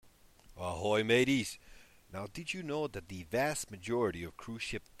Ahoy, mateys! Now, did you know that the vast majority of cruise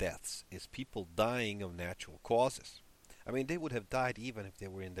ship deaths is people dying of natural causes? I mean, they would have died even if they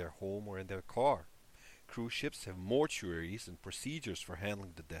were in their home or in their car. Cruise ships have mortuaries and procedures for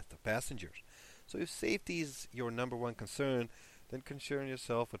handling the death of passengers. So, if safety is your number one concern, then concern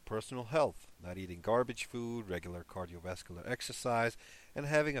yourself with personal health, not eating garbage food, regular cardiovascular exercise, and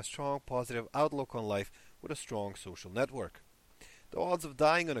having a strong positive outlook on life with a strong social network. The odds of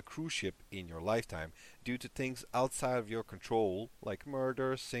dying on a cruise ship in your lifetime due to things outside of your control, like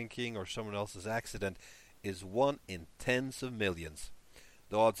murder, sinking, or someone else's accident, is 1 in tens of millions.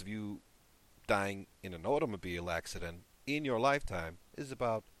 The odds of you dying in an automobile accident in your lifetime is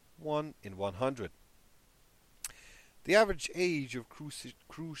about 1 in 100. The average age of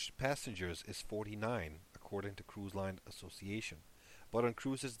cruise passengers is 49, according to Cruise Line Association. But on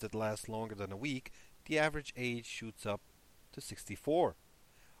cruises that last longer than a week, the average age shoots up to 64.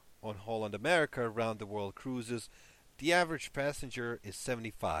 On Holland America round the world cruises, the average passenger is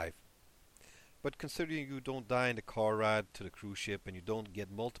 75. But considering you don't die in the car ride to the cruise ship and you don't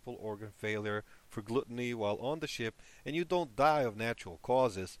get multiple organ failure for gluttony while on the ship and you don't die of natural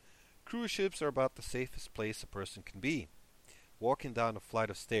causes, cruise ships are about the safest place a person can be. Walking down a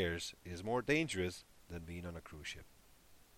flight of stairs is more dangerous than being on a cruise ship.